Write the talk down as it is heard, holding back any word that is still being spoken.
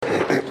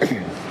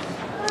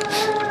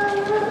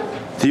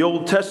The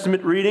Old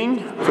Testament reading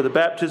for the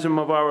baptism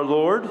of our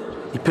Lord,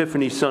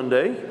 Epiphany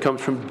Sunday,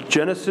 comes from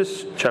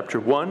Genesis chapter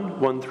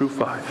 1 through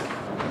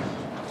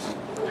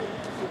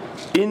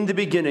 5. In the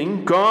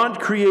beginning, God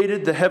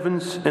created the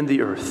heavens and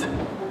the earth.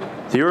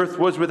 The earth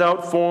was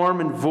without form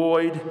and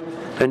void,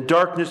 and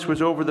darkness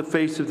was over the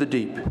face of the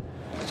deep.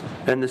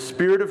 And the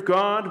Spirit of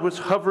God was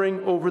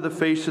hovering over the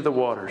face of the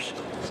waters.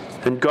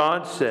 And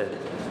God said,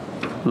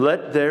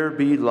 "Let there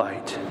be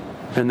light."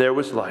 And there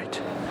was light.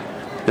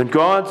 And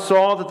God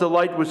saw that the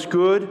light was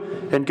good,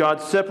 and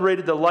God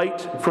separated the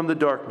light from the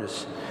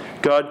darkness.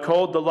 God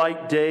called the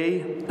light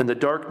day, and the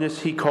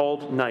darkness he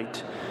called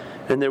night.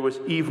 And there was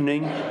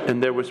evening,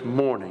 and there was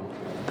morning,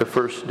 the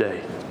first day.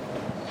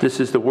 This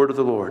is the word of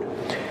the Lord.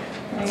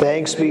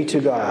 Thanks be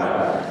to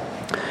God.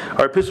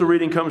 Our epistle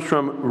reading comes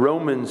from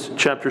Romans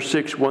chapter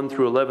 6, 1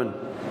 through 11.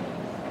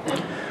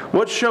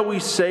 What shall we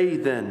say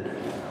then?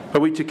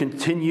 Are we to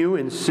continue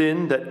in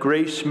sin that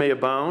grace may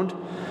abound?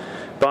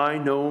 By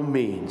no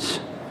means.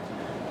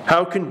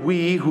 How can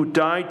we who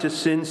died to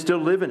sin still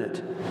live in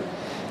it?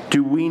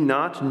 Do we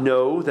not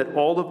know that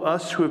all of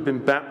us who have been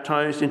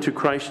baptized into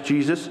Christ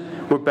Jesus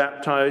were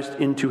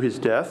baptized into his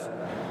death?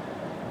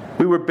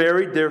 We were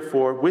buried,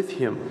 therefore, with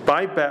him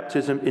by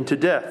baptism into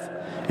death,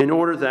 in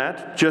order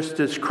that, just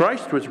as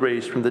Christ was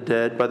raised from the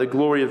dead by the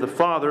glory of the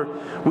Father,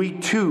 we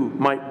too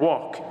might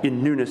walk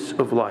in newness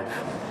of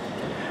life.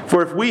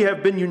 For if we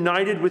have been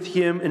united with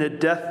him in a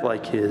death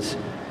like his,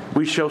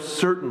 we shall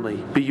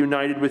certainly be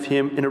united with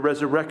him in a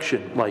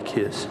resurrection like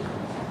his.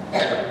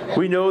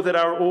 We know that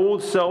our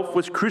old self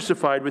was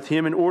crucified with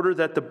him in order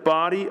that the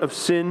body of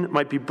sin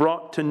might be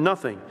brought to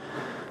nothing,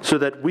 so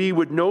that we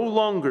would no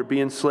longer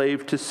be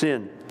enslaved to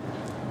sin.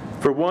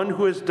 For one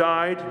who has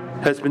died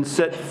has been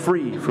set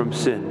free from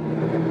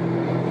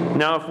sin.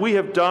 Now if we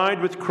have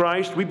died with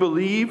Christ, we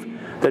believe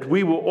that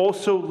we will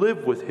also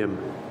live with him.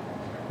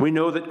 We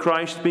know that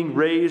Christ, being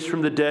raised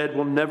from the dead,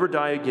 will never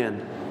die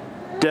again.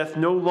 Death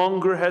no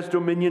longer has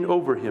dominion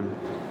over him.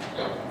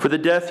 For the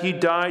death he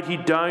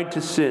died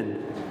to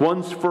sin,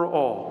 once for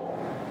all.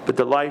 But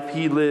the life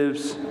he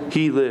lives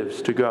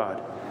to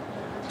God.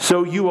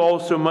 So you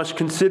also must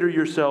consider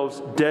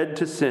yourselves dead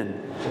to sin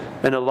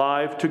and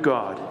alive to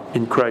God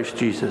in Christ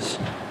Jesus.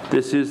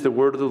 This is the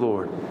word of the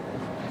Lord.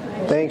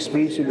 Thanks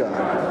be to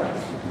God.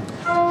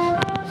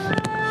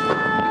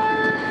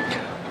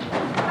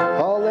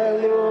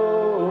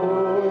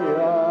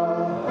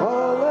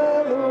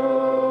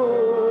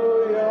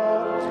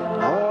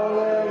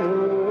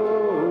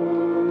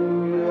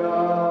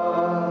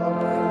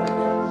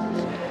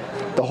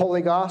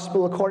 Holy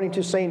Gospel according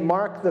to St.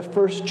 Mark, the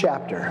first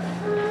chapter.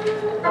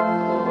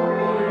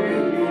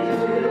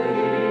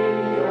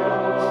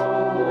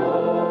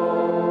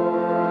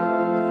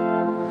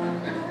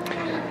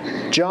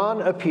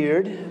 John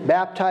appeared,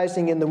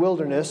 baptizing in the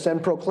wilderness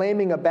and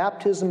proclaiming a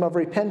baptism of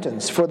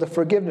repentance for the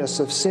forgiveness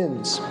of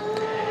sins.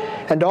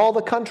 And all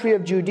the country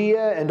of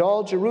Judea and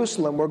all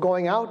Jerusalem were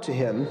going out to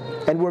him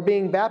and were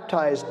being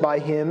baptized by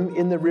him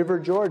in the river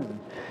Jordan,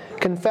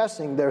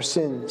 confessing their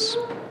sins.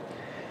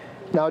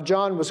 Now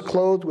John was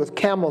clothed with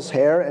camel's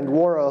hair and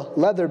wore a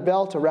leather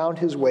belt around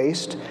his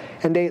waist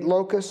and ate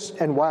locusts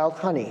and wild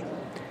honey.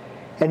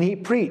 And he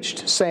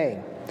preached,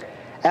 saying,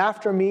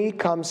 "After me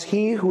comes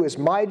he who is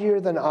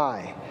mightier than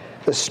I,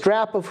 the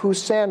strap of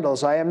whose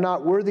sandals I am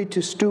not worthy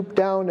to stoop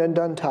down and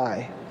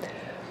untie.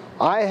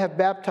 I have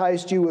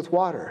baptized you with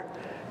water,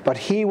 but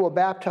he will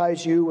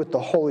baptize you with the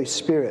Holy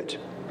Spirit."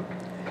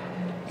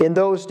 In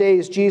those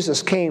days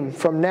Jesus came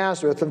from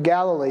Nazareth of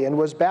Galilee and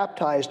was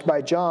baptized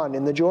by John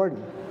in the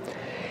Jordan.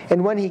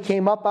 And when he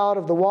came up out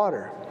of the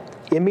water,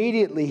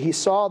 immediately he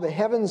saw the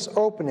heavens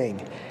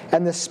opening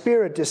and the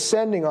Spirit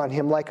descending on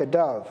him like a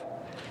dove.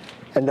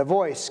 And a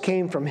voice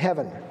came from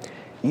heaven,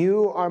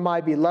 "You are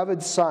my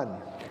beloved Son.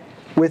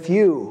 With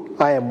you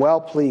I am well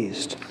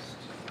pleased."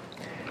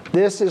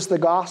 This is the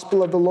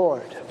gospel of the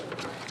Lord.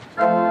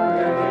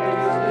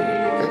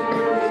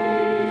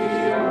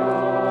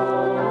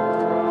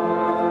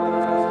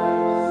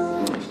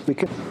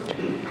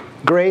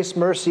 Grace,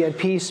 mercy, and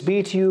peace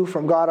be to you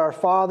from God our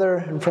Father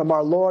and from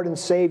our Lord and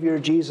Savior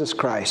Jesus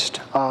Christ.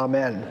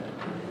 Amen.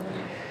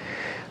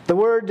 The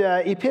word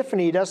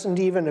epiphany doesn't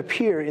even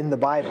appear in the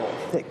Bible.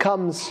 It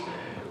comes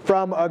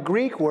from a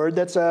Greek word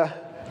that's a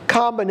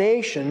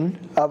combination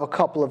of a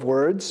couple of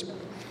words.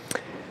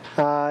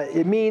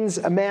 It means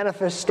a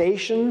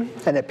manifestation,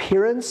 an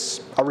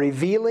appearance, a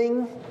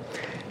revealing,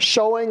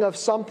 showing of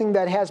something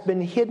that has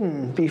been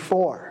hidden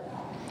before.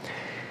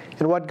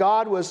 And what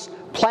God was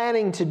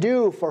planning to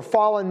do for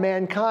fallen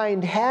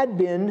mankind had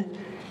been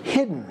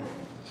hidden.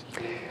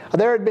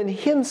 There had been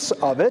hints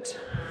of it.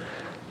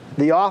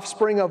 The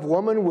offspring of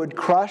woman would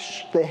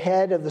crush the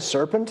head of the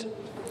serpent.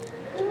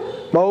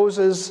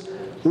 Moses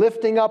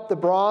lifting up the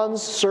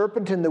bronze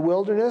serpent in the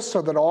wilderness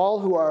so that all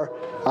who are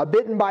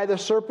bitten by the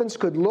serpents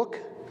could look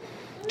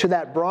to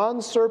that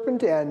bronze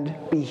serpent and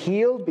be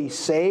healed, be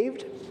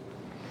saved.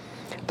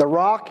 The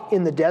rock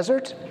in the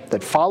desert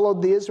that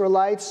followed the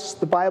Israelites,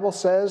 the Bible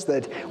says,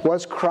 that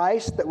was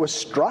Christ that was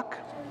struck.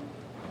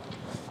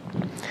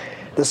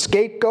 The The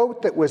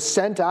scapegoat that was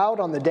sent out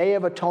on the Day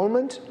of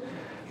Atonement,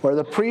 where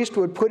the priest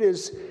would put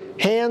his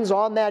hands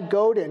on that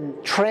goat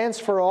and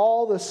transfer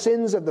all the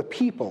sins of the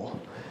people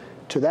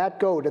to that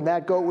goat, and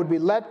that goat would be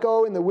let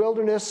go in the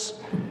wilderness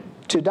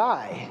to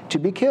die, to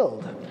be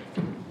killed,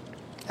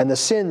 and the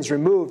sins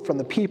removed from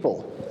the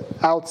people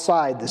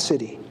outside the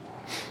city.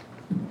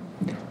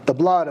 The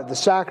blood of the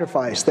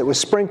sacrifice that was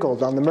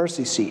sprinkled on the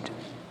mercy seat.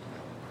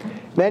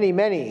 Many,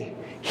 many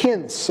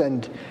hints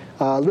and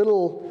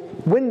little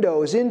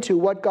windows into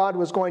what God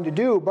was going to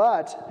do,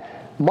 but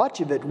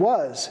much of it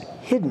was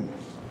hidden.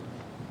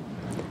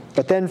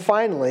 But then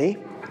finally,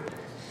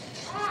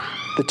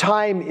 the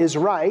time is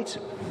right.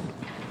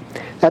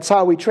 That's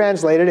how we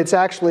translate it. It's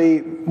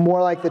actually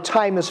more like the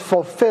time is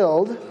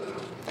fulfilled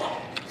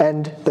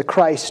and the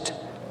Christ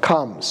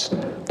comes.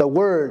 The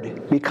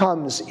Word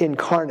becomes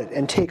incarnate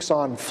and takes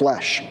on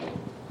flesh.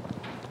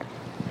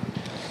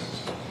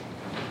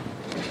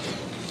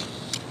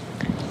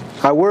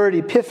 Our word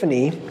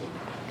epiphany,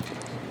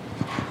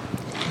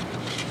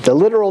 the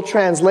literal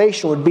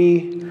translation would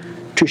be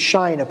to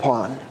shine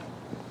upon,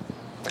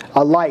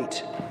 a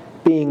light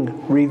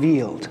being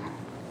revealed.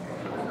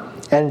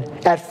 And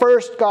at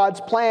first, God's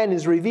plan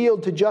is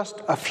revealed to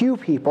just a few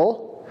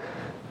people.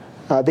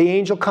 The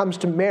angel comes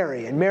to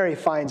Mary, and Mary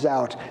finds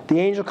out. The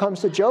angel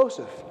comes to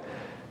Joseph,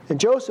 and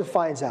Joseph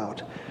finds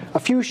out. A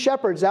few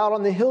shepherds out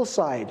on the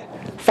hillside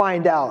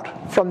find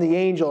out from the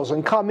angels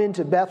and come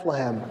into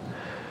Bethlehem.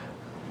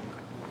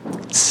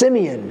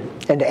 Simeon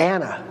and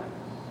Anna,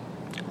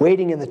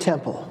 waiting in the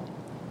temple,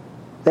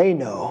 they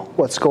know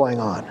what's going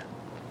on.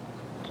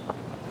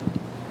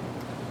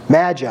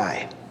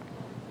 Magi.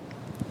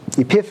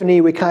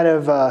 Epiphany we kind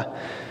of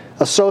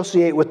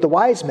associate with the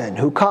wise men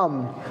who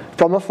come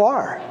from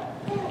afar,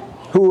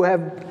 who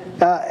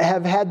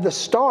have had the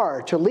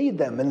star to lead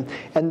them,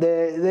 and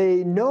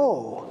they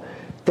know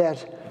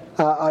that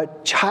a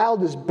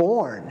child is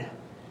born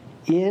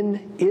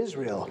in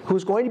Israel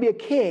who's going to be a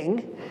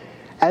king,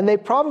 and they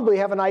probably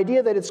have an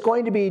idea that it's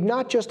going to be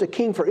not just a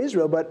king for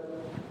Israel, but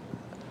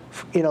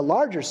in a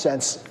larger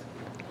sense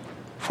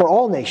for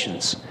all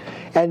nations.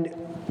 And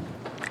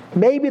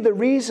maybe the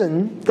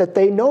reason that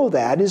they know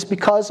that is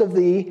because of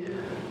the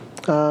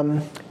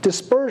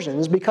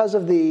dispersions, because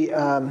of the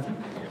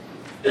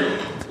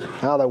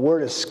the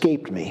word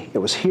escaped me. It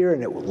was here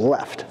and it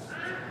left.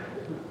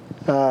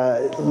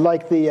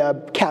 Like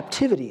the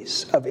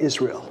captivities of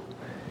Israel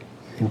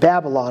in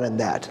Babylon and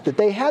that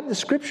they had the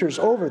scriptures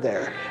over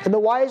there. And the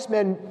wise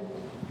men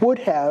would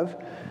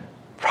have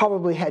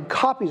probably had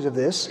copies of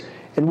this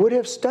and would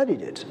have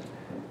studied it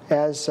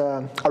as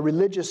a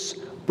religious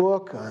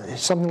book,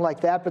 something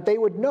like that, but they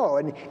would know.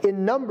 And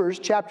in Numbers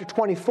chapter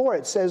 24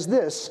 it says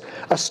this: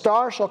 a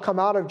star shall come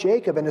out of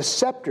Jacob, and a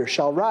scepter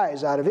shall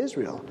rise out of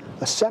Israel.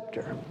 A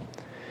scepter.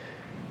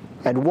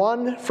 And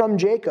one from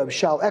Jacob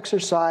shall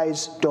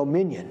exercise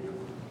dominion.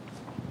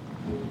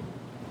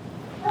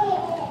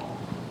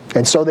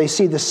 And so they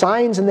see the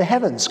signs in the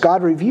heavens.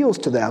 God reveals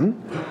to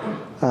them,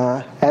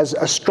 as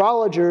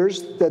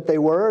astrologers that they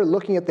were,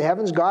 looking at the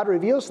heavens, God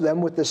reveals to them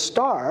with this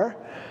star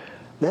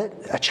that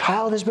a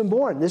child has been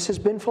born. This has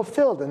been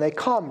fulfilled, and they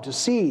come to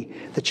see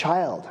the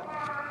child.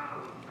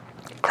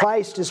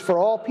 Christ is for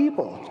all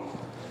people.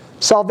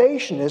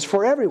 Salvation is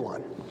for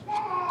everyone.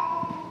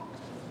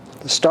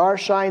 The star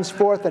shines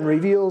forth and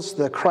reveals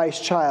the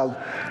Christ child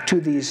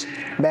to these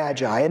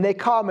magi. And they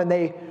come and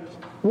they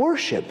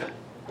worship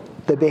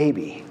the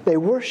baby. They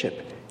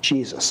worship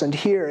Jesus. And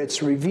here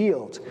it's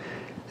revealed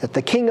that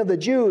the King of the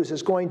Jews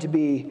is going to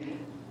be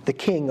the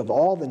King of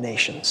all the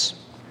nations.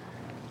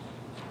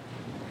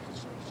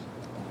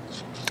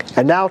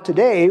 And now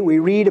today we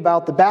read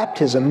about the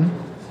baptism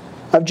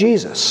of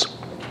Jesus.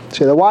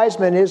 See, the wise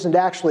men isn't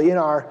actually in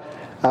our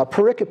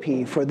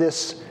pericope for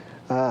this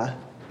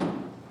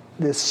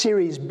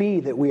series B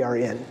that we are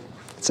in.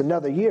 It's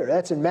another year.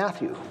 That's in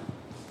Matthew.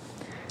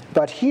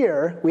 But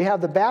here we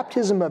have the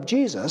baptism of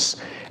Jesus,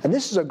 and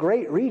this is a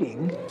great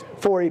reading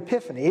for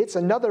Epiphany. It's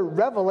another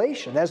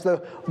revelation as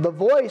the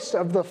voice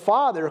of the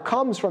Father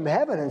comes from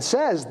heaven and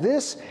says,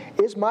 "This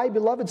is my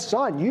beloved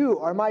Son. You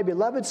are my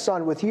beloved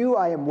Son. With you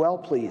I am well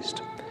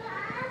pleased."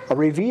 A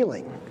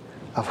revealing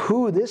of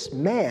who this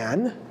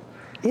man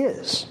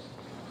is.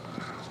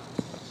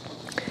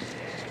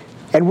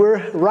 And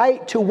we're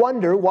right to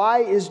wonder, why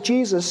is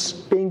Jesus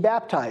being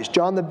baptized?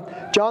 John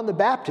the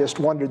Baptist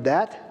wondered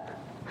that.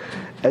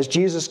 As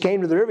Jesus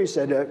came to the river, he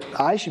said,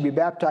 "I should be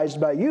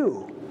baptized by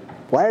you.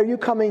 Why are you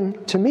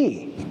coming to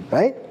me?"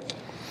 Right?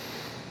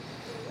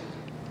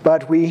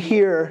 But we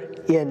hear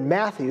in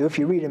Matthew, if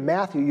you read in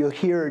Matthew, you'll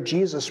hear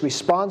Jesus'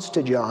 response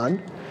to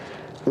John.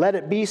 "Let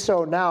it be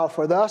so now,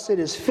 for thus it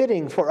is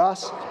fitting for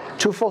us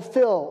to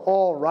fulfill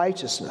all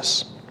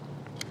righteousness."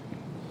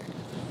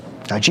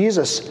 Now,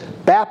 Jesus'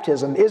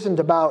 baptism isn't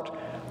about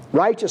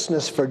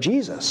righteousness for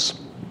Jesus.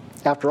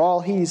 After all,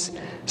 he's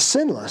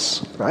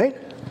sinless, right?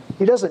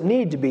 He doesn't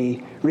need to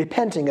be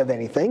repenting of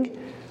anything,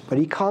 but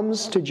he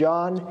comes to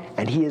John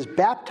and he is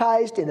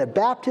baptized in a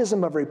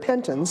baptism of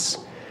repentance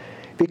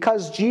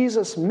because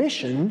Jesus'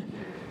 mission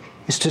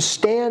is to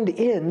stand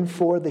in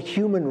for the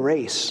human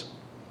race.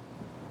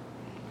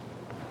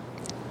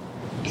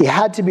 He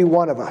had to be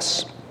one of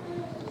us.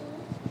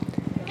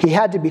 He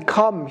had to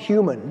become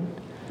human,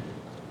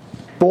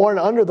 born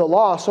under the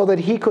law, so that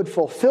he could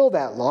fulfill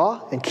that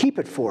law and keep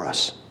it for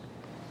us.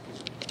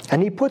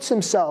 And he puts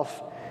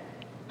himself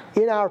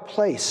in our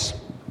place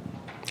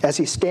as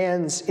he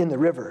stands in the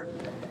river,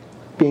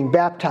 being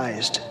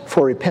baptized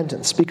for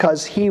repentance,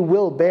 because he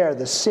will bear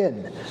the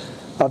sin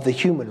of the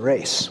human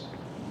race.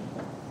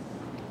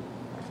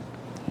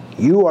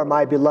 You are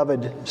my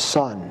beloved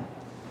Son.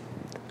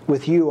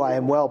 With you I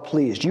am well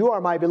pleased. You are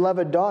my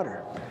beloved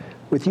daughter.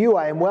 With you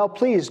I am well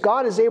pleased.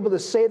 God is able to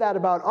say that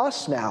about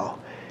us now,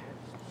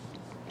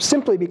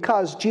 simply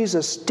because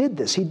Jesus did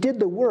this. He did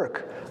the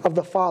work of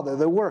the Father,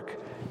 the work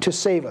to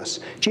save us.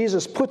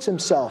 Jesus puts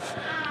himself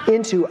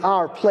into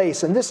our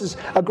place. And this is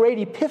a great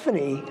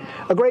epiphany,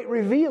 a great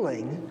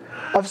revealing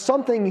of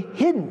something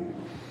hidden.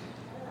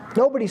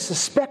 Nobody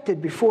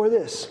suspected before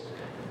this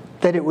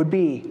that it would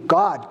be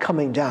God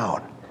coming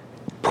down,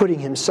 putting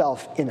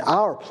himself in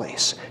our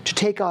place to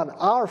take on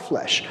our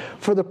flesh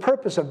for the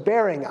purpose of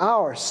bearing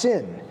our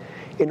sin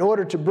in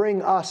order to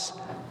bring us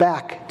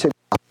back to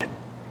God.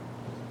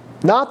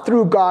 Not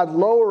through God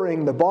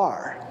lowering the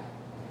bar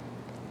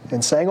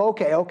and saying,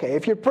 okay,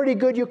 if you're pretty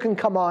good, you can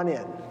come on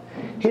in.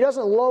 He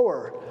doesn't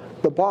lower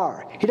the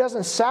bar. He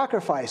doesn't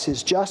sacrifice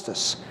his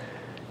justice.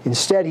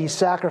 Instead, he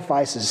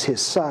sacrifices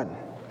his Son,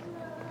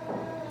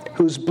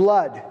 whose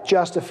blood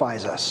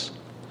justifies us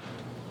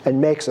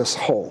and makes us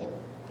whole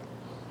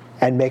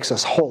and makes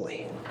us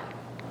holy.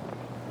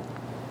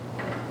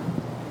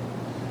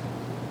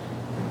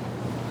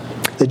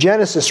 The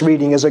Genesis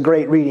reading is a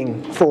great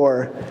reading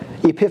for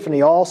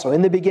Epiphany also.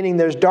 In the beginning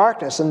there's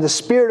darkness, and the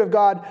Spirit of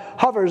God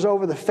hovers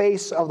over the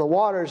face of the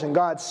waters, and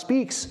God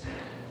speaks,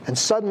 and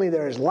suddenly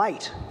there is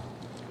light.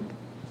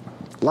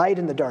 Light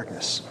in the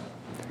darkness.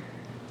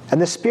 And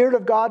the Spirit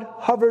of God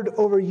hovered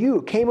over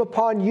you, came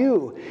upon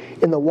you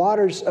in the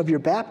waters of your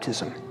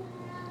baptism.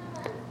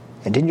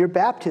 And in your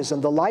baptism,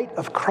 the light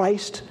of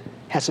Christ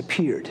has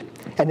appeared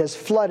and has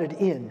flooded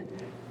in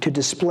to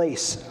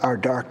displace our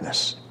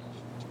darkness.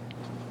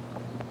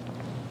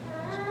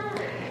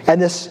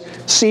 And this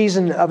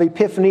season of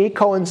Epiphany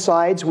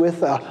coincides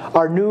with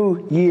our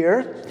new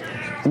year.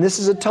 And this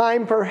is a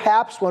time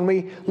perhaps when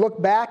we look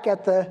back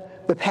at the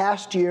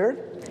past year.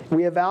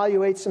 We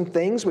evaluate some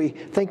things. We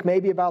think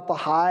maybe about the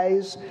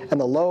highs and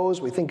the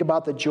lows. We think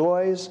about the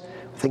joys.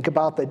 We think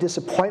about the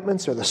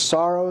disappointments or the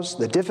sorrows,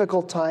 the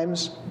difficult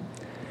times.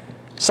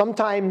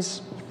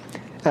 Sometimes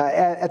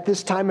at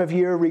this time of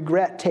year,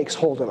 regret takes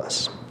hold of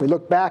us. We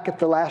look back at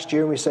the last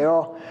year and we say,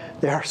 oh,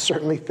 there are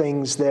certainly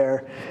things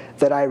there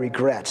that I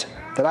regret,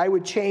 that I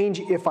would change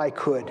if I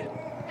could.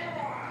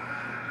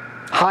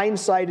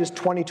 Hindsight is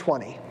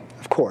 20/20,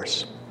 of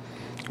course.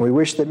 We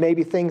wish that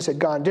maybe things had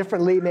gone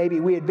differently, maybe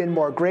we had been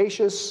more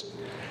gracious,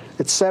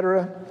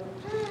 etc.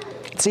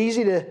 It's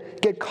easy to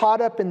get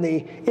caught up in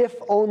the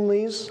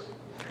if-onlys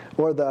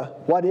or the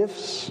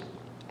what-ifs.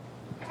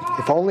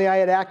 If only I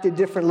had acted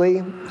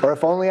differently, or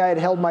if only I had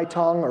held my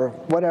tongue, or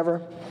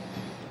whatever.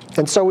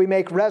 And so we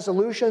make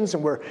resolutions,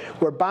 and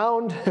we're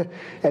bound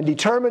and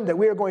determined that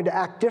we are going to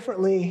act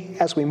differently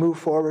as we move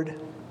forward.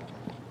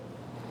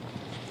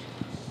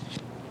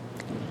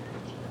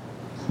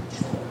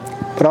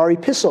 But our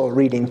epistle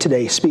reading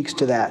today speaks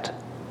to that.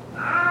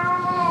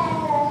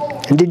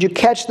 And did you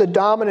catch the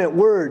dominant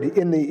word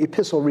in the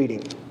epistle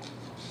reading?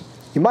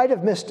 You might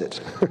have missed it.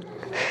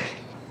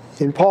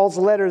 In Paul's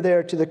letter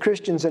there to the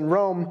Christians in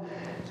Rome,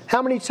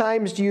 how many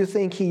times do you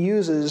think he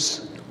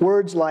uses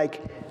words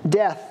like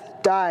death,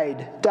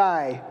 died,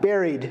 die,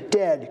 buried,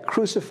 dead,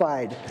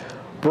 crucified,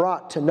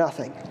 brought to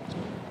nothing?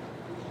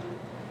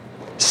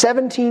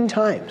 17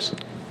 times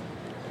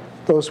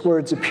those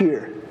words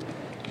appear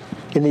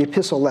in the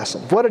epistle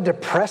lesson. What a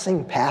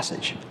depressing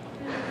passage.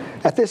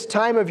 At this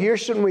time of year,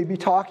 shouldn't we be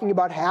talking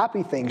about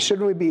happy things?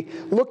 Shouldn't we be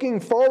looking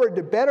forward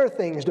to better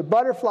things, to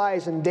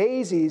butterflies and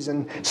daisies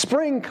and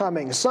spring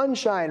coming,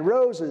 sunshine,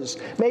 roses,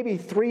 maybe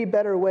 3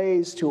 better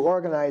ways to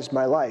organize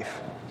my life?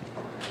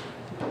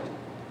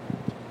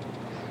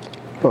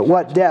 But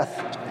what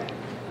death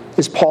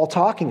is Paul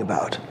talking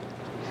about?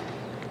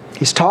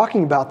 He's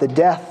talking about the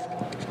death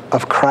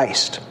of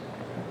Christ.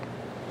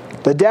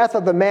 The death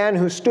of the man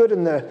who stood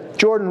in the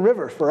Jordan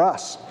River for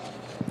us.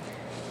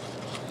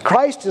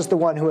 Christ is the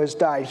one who has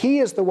died. He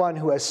is the one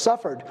who has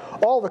suffered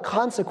all the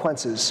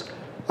consequences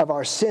of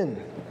our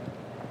sin.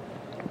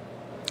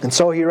 And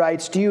so he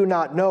writes, do you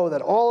not know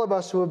that all of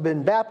us who have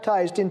been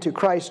baptized into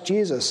Christ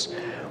Jesus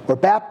were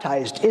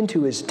baptized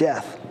into his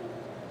death?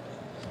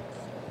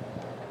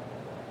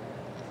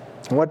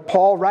 And what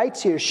Paul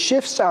writes here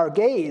shifts our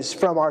gaze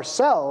from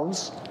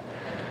ourselves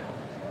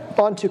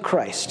onto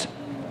Christ.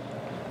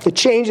 It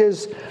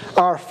changes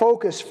our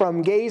focus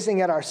from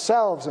gazing at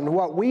ourselves and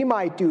what we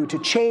might do to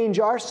change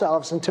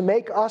ourselves and to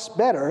make us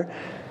better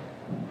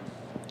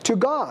to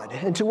God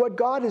and to what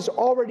God has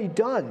already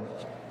done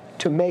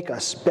to make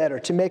us better,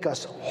 to make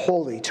us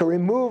holy, to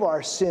remove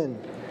our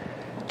sin,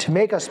 to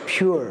make us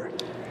pure,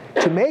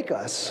 to make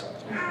us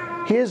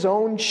his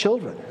own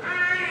children,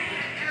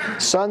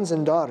 sons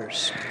and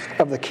daughters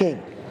of the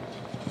King.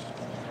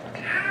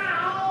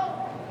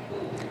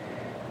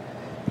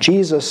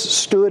 Jesus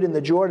stood in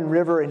the Jordan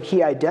River and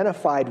he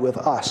identified with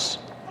us.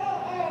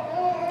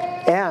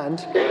 And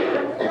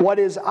what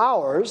is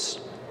ours,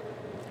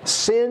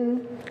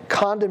 sin,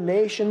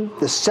 condemnation,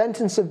 the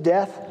sentence of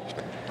death,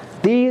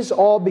 these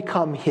all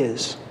become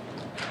his.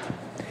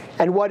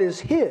 And what is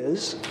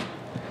his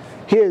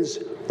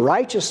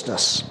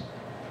righteousness,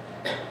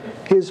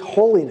 his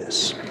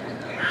holiness,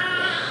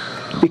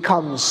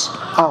 becomes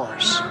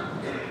ours.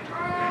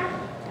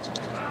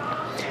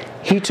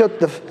 He took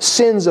the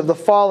sins of the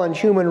fallen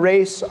human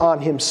race on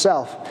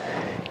himself.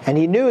 And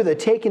he knew that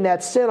taking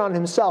that sin on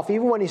himself,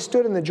 even when he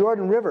stood in the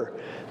Jordan River,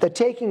 that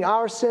taking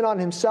our sin on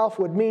himself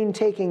would mean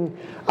taking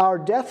our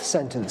death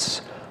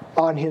sentence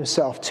on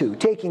himself too,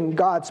 taking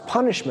God's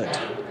punishment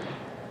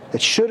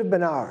that should have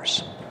been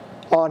ours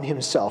on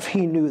himself.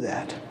 He knew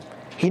that.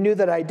 He knew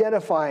that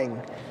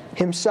identifying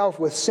himself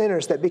with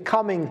sinners, that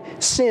becoming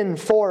sin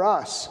for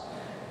us,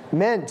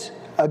 meant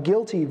a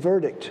guilty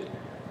verdict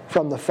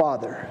from the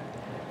Father,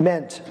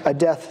 meant a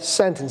death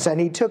sentence. And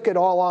he took it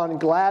all on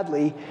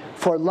gladly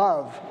for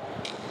love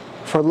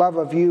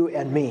of you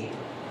and me.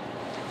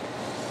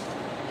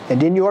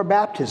 And in your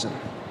baptism,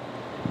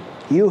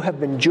 you have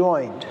been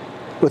joined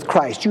with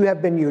Christ. You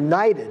have been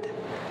united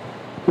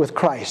with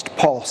Christ,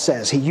 Paul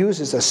says. He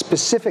uses a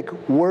specific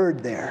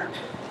word there.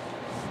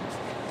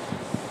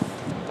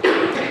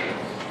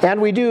 And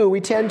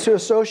we tend to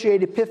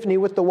associate Epiphany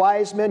with the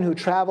wise men who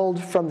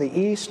traveled from the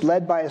east,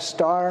 led by a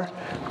star,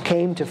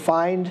 came to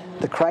find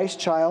the Christ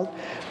child.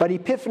 But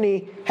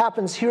Epiphany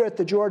happens here at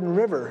the Jordan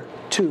River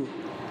too.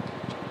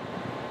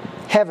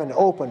 Heaven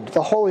opened,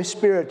 the Holy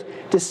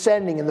Spirit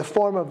descending in the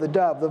form of the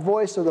dove, the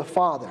voice of the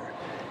Father.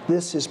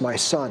 This is my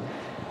Son.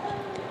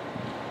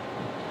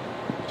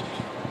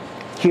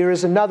 Here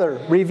is another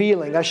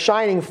revealing, a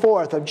shining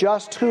forth of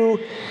just who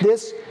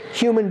this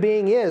human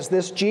being is,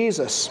 this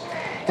Jesus.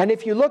 And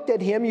if you looked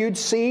at him, you'd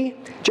see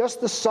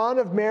just the son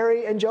of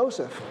Mary and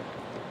Joseph.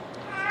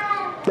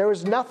 There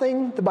was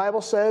nothing, the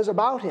Bible says,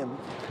 about him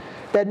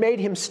that made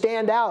him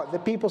stand out,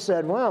 that people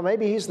said, well,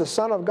 maybe he's the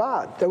Son of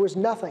God. There was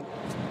nothing.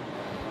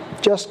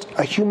 Just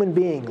a human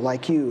being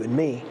like you and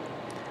me,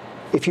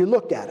 if you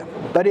looked at him.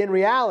 But in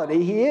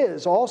reality, he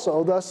is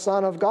also the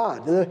Son of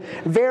God, the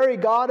very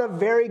God of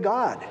very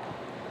God,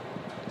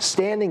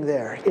 standing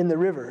there in the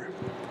river,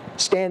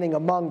 standing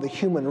among the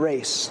human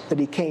race that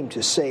he came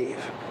to save.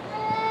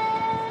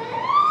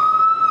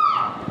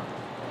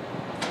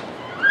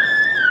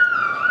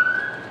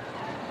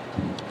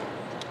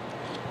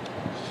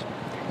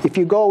 If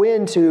you go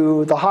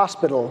into the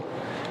hospital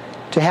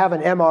to have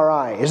an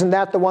MRI, isn't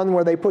that the one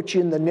where they put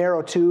you in the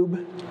narrow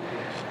tube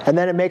and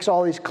then it makes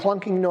all these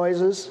clunking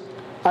noises?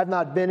 I've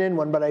not been in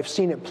one, but I've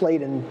seen it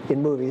played in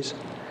movies.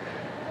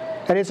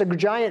 And it's a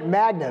giant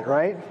magnet,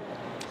 right?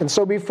 And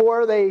so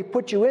before they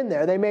put you in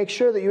there, they make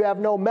sure that you have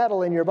no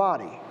metal in your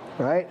body,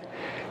 right?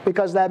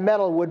 Because that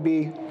metal would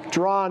be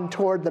drawn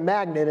toward the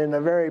magnet in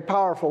a very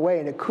powerful way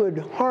and it could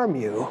harm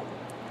you.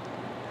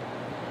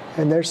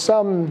 And there's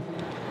some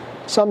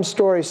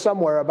story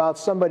somewhere about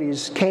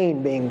somebody's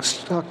cane being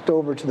sucked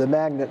over to the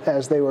magnet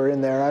as they were in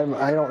there.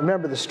 I don't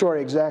remember the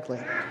story exactly.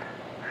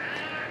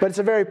 But it's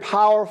a very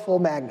powerful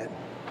magnet.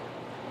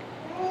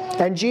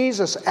 And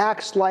Jesus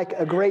acts like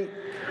a great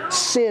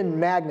sin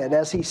magnet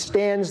as he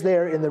stands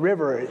there in the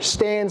river,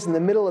 stands in the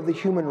middle of the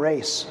human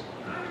race.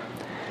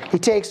 He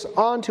takes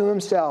onto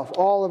himself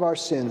all of our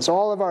sins,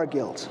 all of our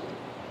guilt,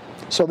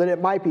 so that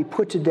it might be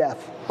put to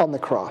death on the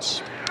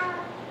cross.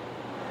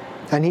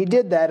 And he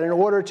did that in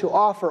order to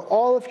offer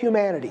all of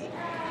humanity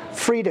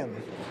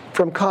freedom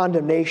from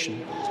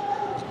condemnation,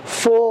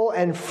 full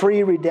and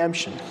free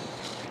redemption,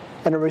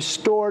 and a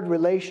restored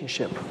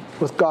relationship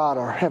with God,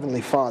 our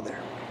Heavenly Father.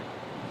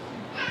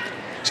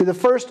 See, the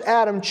first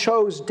Adam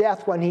chose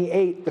death when he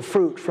ate the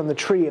fruit from the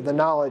tree of the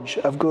knowledge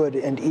of good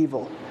and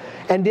evil.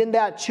 And in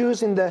that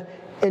choosing, the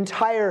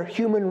entire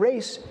human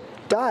race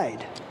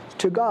died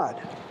to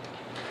God.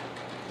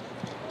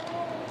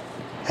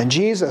 And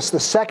Jesus, the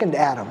second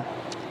Adam,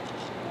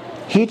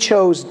 he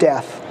chose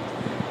death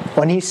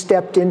when he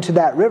stepped into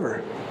that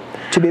river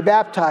to be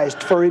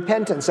baptized for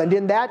repentance. And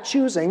in that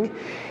choosing,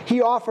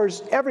 he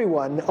offers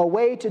everyone a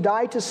way to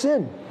die to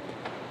sin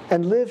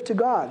and live to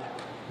God.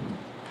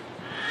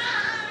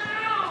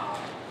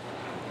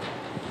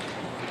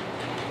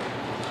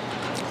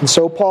 And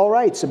so Paul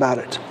writes about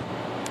it.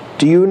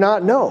 Do you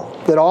not know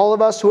that all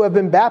of us who have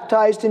been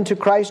baptized into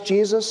Christ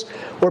Jesus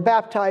were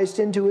baptized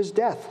into his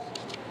death?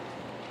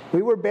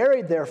 We were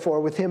buried,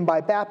 therefore, with him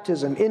by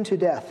baptism into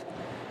death,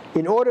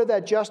 in order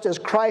that just as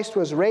Christ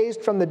was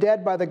raised from the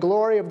dead by the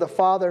glory of the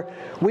Father,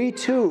 we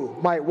too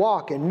might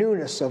walk in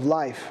newness of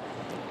life.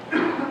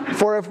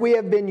 For if we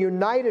have been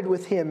united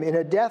with him in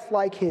a death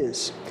like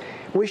his,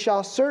 we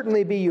shall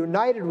certainly be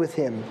united with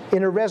him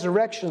in a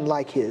resurrection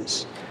like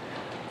his.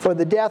 For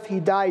the death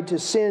he died to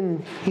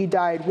sin, he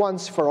died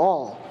once for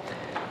all.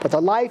 But the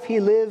life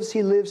he lives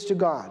to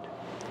God.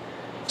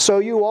 so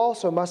you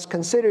also must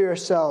consider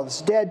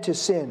yourselves dead to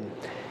sin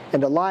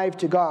and alive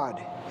to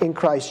God in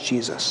Christ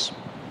Jesus.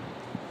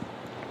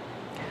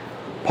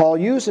 Paul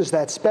uses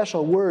that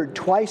special word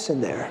twice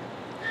in there.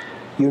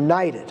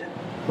 United,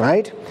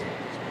 right?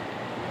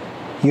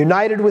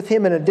 United with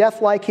him in a death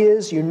like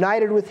his,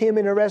 united with him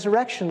in a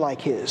resurrection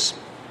like his.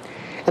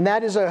 And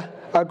that is a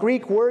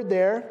Greek word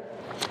there,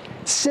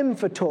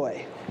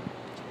 symphatoi.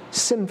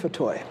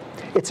 Symphatoi.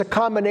 It's a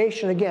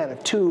combination, again,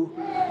 of two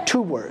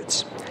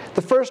words.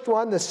 The first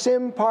one, the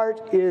sim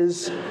part,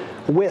 is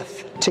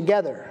with,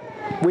 together.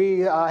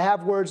 We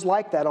have words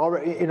like that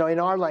already, in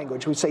our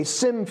language. We say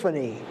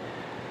symphony.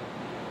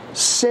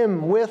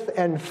 Sim, with,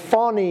 and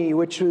phony,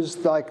 which is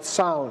like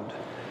sound.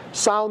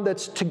 Sound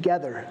that's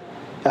together.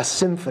 A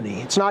symphony.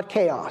 It's not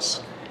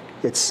chaos.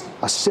 It's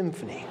a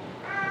symphony.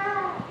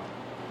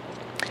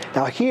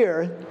 Now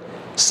here,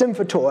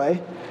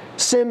 symphatoi,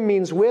 sim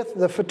means with.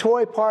 The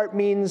phatoi part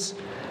means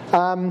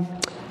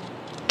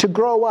to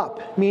grow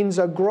up, means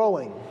a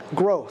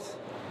growth.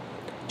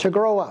 To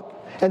grow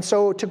up. And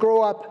so to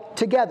grow up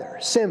together,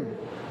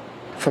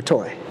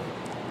 symphatoi.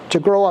 To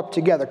grow up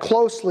together,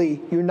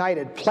 closely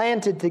united,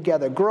 planted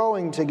together,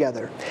 growing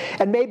together.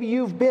 And maybe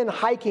you've been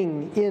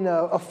hiking in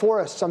a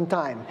forest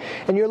sometime,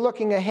 and you're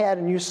looking ahead,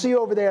 and you see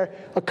over there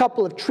a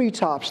couple of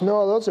treetops.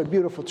 No, those are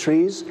beautiful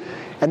trees.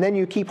 And then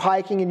you keep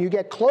hiking, and you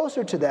get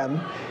closer to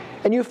them,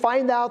 and you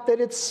find out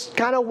that it's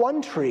kind of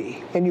one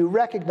tree. And you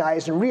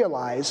recognize and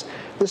realize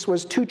this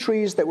was two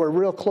trees that were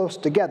real close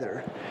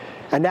together.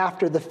 And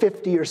after the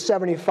 50 or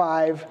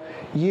 75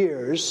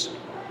 years,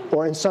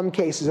 or in some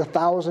cases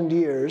 1,000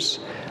 years,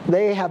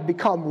 they have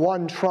become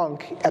one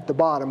trunk at the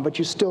bottom, but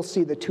you still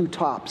see the two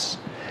tops.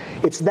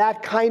 It's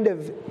that kind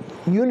of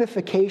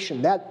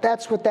unification.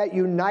 That's what that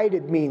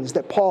united means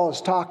that Paul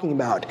is talking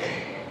about.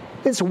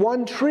 It's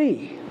one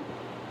tree.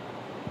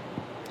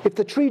 If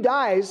the tree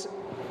dies,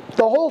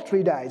 the whole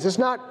tree dies. It's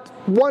not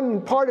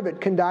one part of it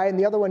can die and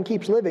the other one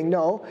keeps living.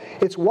 No,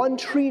 it's one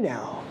tree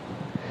now.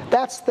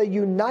 That's the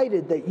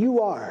united that you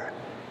are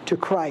to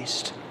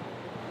Christ,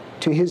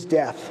 to his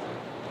death,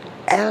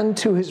 and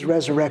to his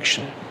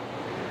resurrection.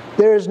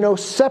 There is no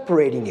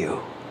separating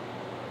you.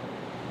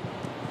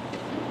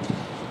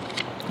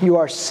 You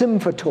are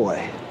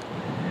symphatoi.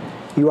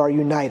 You are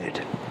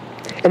united.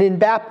 And in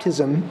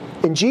baptism,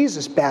 in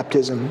Jesus'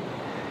 baptism,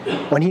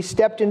 when he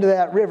stepped into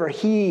that river,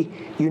 he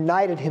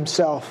united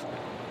himself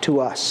to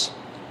us.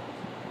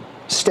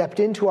 Stepped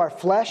into our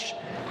flesh,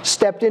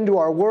 stepped into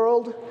our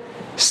world,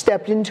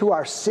 stepped into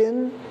our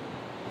sin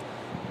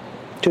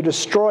to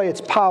destroy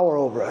its power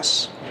over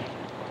us,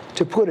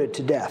 to put it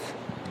to death.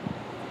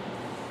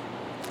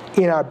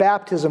 In our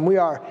baptism, we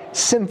are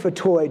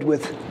symphatoid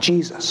with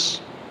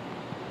Jesus.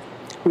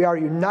 We are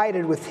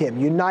united with him,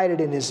 united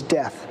in his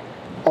death,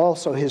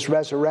 also his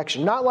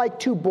resurrection. Not like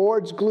two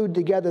boards glued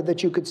together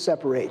that you could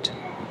separate.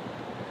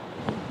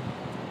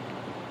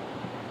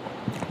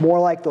 More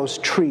like those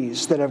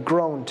trees that have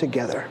grown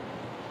together.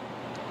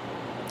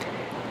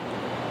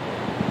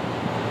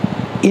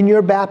 In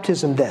your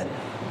baptism, then,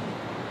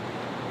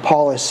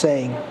 Paul is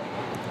saying,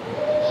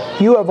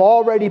 you have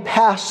already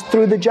passed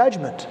through the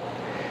judgment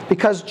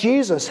because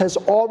Jesus has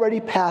already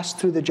passed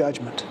through the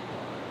judgment.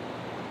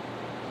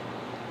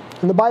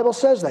 And the Bible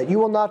says that. You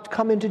will not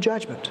come into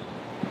judgment,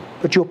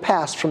 but you'll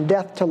pass from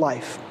death to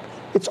life.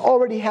 It's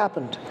already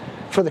happened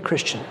for the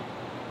Christian.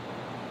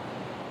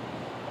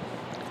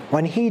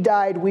 When he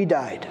died, we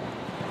died.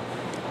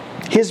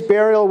 His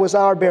burial was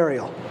our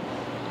burial.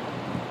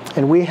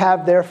 And we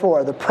have,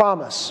 therefore, the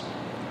promise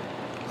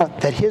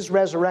that his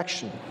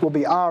resurrection will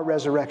be our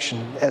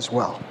resurrection as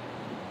well.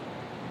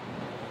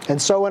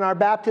 And so in our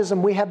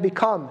baptism, we have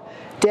become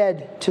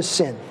dead to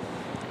sin.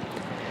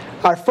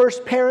 Our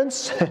first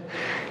parents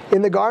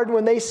in the garden,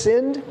 when they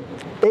sinned,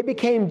 they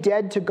became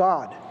dead to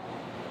God.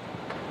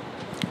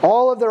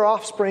 All of their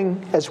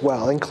offspring as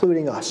well,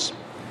 including us.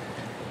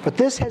 But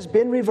this has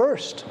been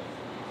reversed.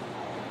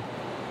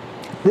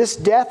 This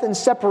death and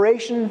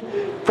separation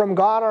from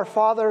God our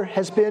Father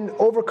has been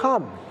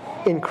overcome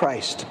in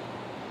Christ.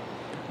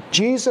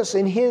 Jesus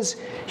in his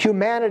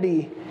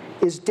humanity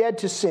is dead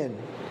to sin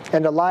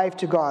and alive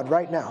to God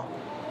right now.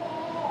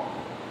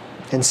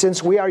 And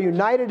since we are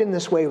united in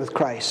this way with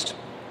Christ,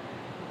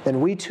 then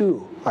we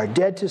too are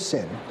dead to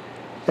sin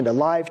and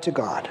alive to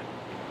God.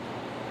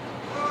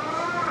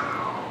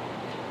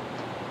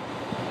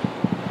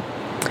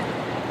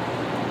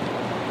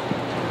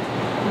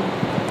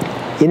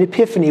 In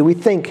Epiphany, we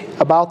think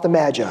about the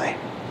Magi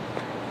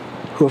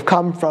who have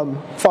come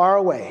from far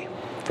away,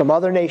 from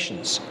other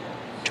nations,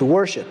 to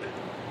worship,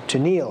 to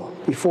kneel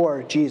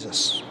before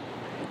Jesus,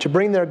 to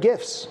bring their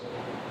gifts.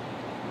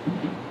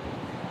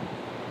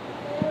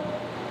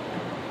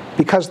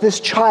 Because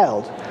this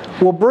child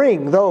will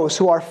bring those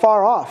who are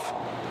far off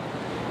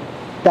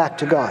back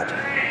to God.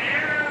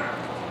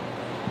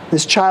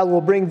 This child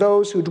will bring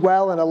those who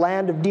dwell in a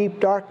land of deep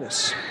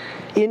darkness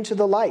into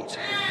the light.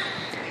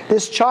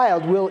 This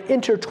child will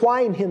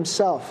intertwine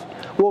himself,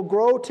 will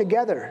grow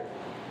together,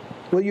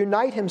 will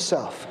unite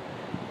himself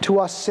to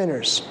us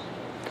sinners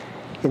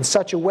in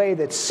such a way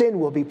that sin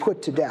will be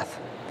put to death,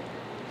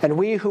 and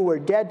we who were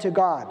dead to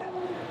God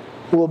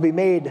will be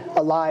made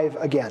alive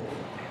again.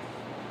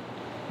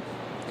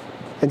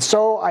 And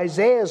so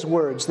Isaiah's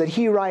words that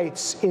he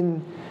writes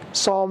in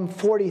Psalm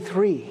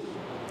 43,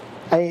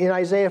 in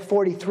Isaiah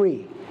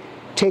 43,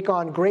 take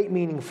on great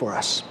meaning for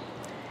us.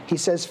 He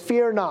says,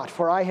 "Fear not,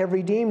 for I have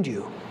redeemed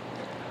you.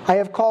 I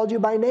have called you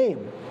by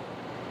name.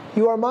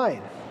 You are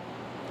mine.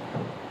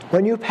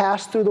 When you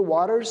pass through the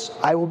waters,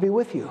 I will be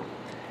with you.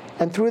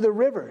 And through the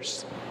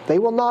rivers, they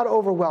will not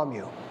overwhelm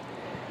you.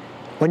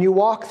 When you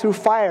walk through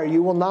fire,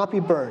 you will not be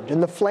burned,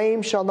 and the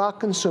flame shall not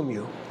consume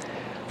you.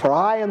 For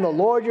I am the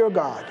Lord your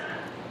God,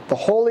 the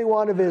Holy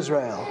One of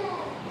Israel,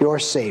 your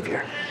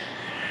Savior."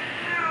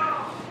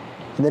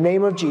 In the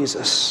name of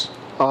Jesus,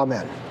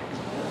 amen.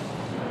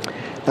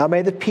 Now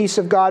may the peace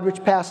of God,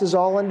 which passes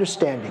all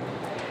understanding,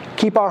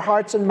 keep our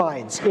hearts and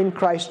minds in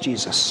Christ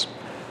Jesus.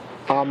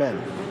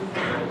 Amen.